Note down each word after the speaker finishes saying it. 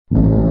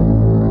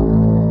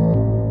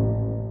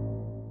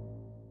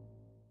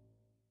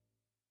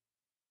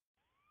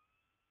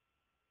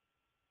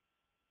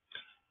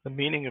The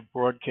meaning of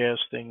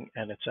broadcasting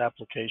and its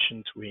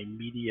application to a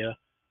media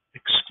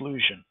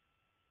exclusion.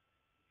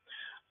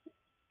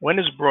 When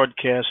is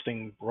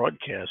broadcasting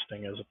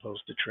as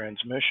opposed to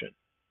transmission?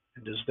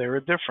 And is there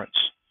a difference?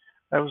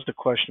 That was the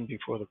question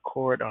before the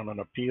court on an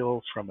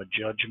appeal from a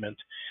judgment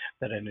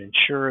that an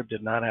insurer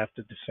did not have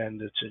to defend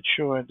its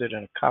insured in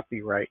a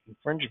copyright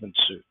infringement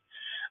suit.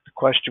 The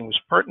question was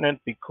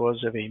pertinent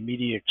because of a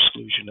media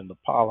exclusion in the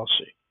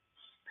policy.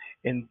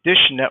 In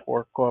Dish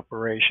Network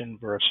Corporation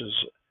versus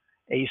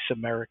Ace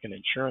American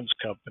Insurance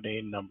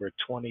Company, number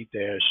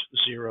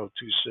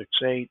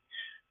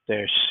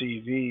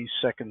 20-0268-CV,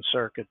 Second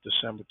Circuit,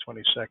 December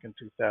 22nd,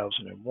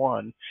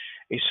 2001,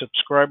 a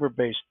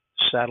subscriber-based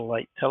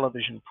satellite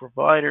television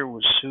provider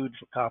was sued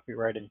for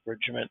copyright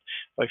infringement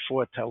by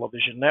 4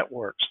 television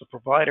networks. The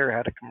provider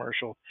had a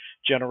commercial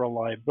general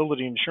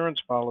liability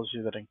insurance policy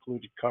that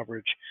included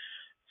coverage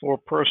for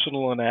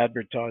personal and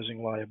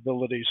advertising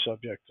liability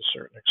subject to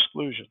certain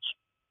exclusions.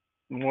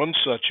 One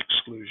such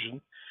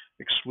exclusion,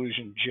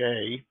 Exclusion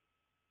J,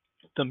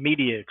 the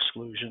media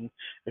exclusion,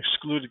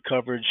 excluded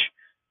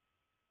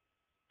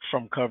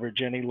from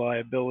coverage any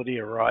liability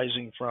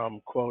arising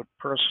from, quote,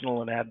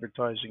 personal and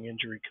advertising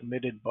injury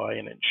committed by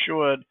an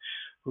insured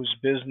whose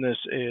business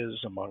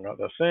is, among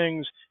other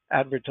things,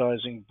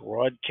 advertising,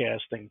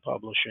 broadcasting,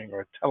 publishing,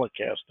 or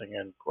telecasting,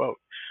 end quote.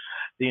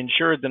 The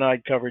insurer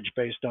denied coverage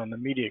based on the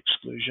media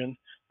exclusion.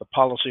 The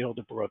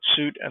policyholder brought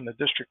suit, and the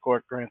district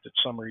court granted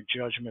summary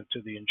judgment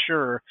to the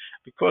insurer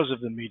because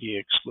of the media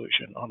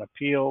exclusion. On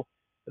appeal,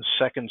 the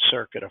Second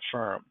Circuit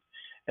affirmed.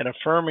 In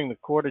affirming, the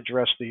court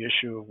addressed the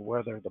issue of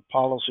whether the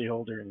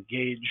policyholder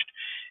engaged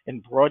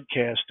in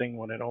broadcasting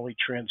when it only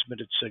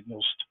transmitted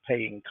signals to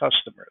paying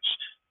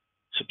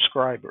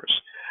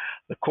subscribers.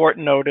 The court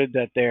noted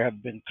that there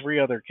have been 3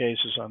 other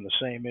cases on the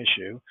same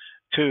issue,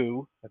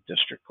 2, a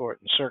district court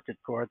and circuit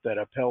court, that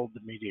upheld the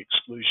media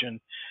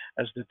exclusion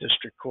as the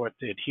district court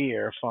did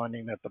here,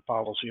 finding that the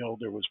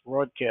policyholder was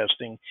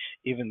broadcasting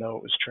even though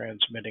it was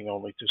transmitting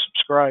only to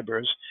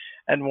subscribers,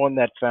 and 1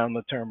 that found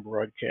the term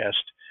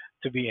broadcast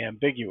to be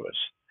ambiguous.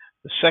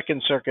 The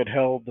Second Circuit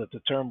held that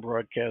the term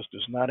broadcast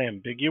is not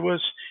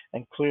ambiguous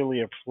and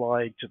clearly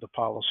applied to the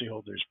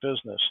policyholder's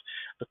business.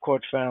 The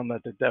court found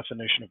that the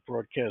definition of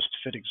broadcast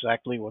fit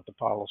exactly what the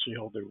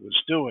policyholder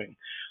was doing,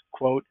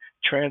 quote,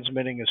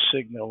 transmitting a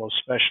signal,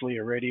 especially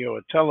a radio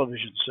or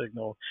television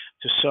signal,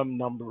 to some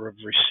number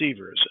of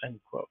receivers, end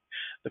quote.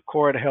 The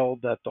court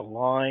held that the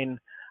line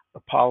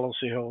the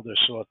policyholder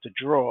sought to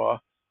draw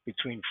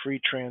between free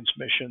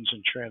transmissions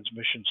and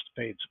transmissions to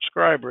paid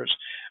subscribers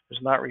was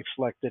not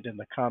reflected in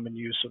the common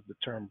use of the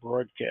term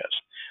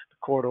broadcast. The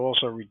court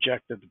also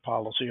rejected the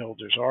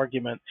policyholder's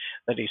argument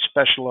that a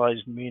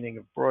specialized meaning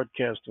of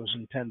broadcast was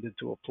intended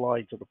to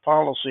apply to the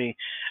policy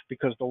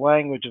because the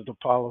language of the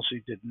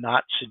policy did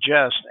not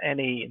suggest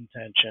any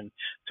intention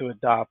to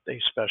adopt a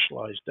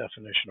specialized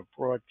definition of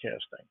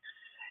broadcasting.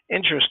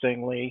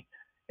 Interestingly,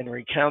 in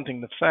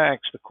recounting the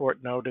facts, the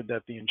court noted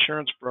that the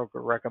insurance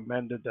broker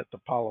recommended that the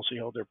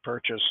policyholder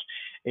purchase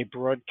a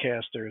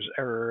broadcaster's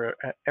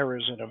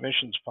errors and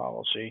omissions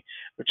policy,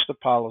 which the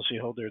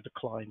policyholder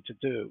declined to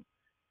do.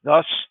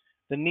 Thus,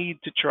 the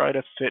need to try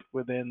to fit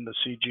within the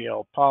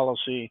CGL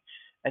policy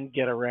and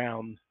get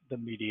around the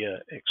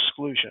media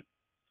exclusion.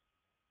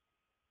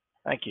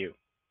 Thank you.